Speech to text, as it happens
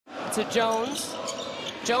to Jones.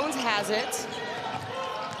 Jones has it.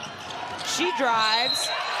 She drives,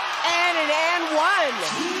 and an and one.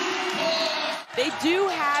 They do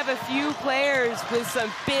have a few players with some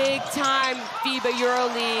big-time FIBA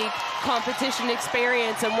EuroLeague competition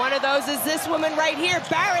experience, and one of those is this woman right here,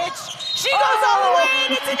 Baric. She goes all the way,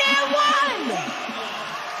 and it's an and one!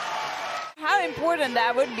 How important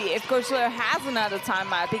that would be if Coach Leo has another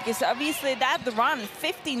timeout, because obviously that run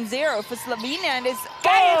 15-0 for Slovenia, and it's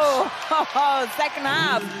second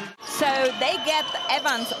half. So they get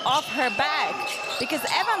Evans off her back, because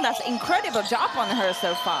Evans does an incredible job on her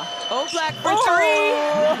so far. Oblak for three.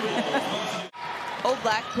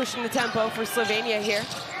 Oblak pushing the tempo for Slovenia here.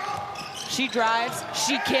 She drives,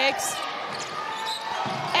 she kicks,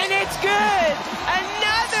 and it's good.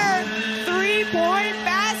 Another three-point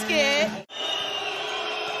basket.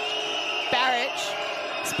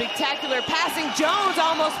 Baric, spectacular passing. Jones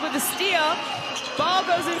almost with a steal. Ball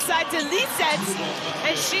goes inside to Lisets,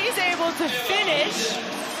 and she's able to finish.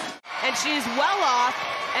 And she's well off.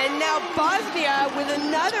 And now Bosnia with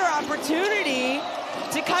another opportunity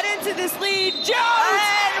to cut into this lead. Jones!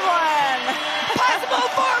 And one! Possible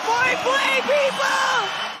four-point play, people!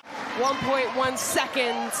 1.1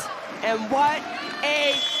 seconds, and what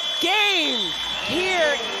a game!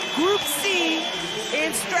 Here, Group C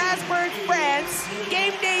in Strasbourg, France,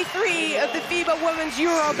 game day 3 of the FIBA Women's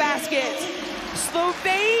EuroBasket.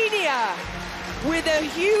 Slovenia with a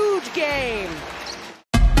huge game.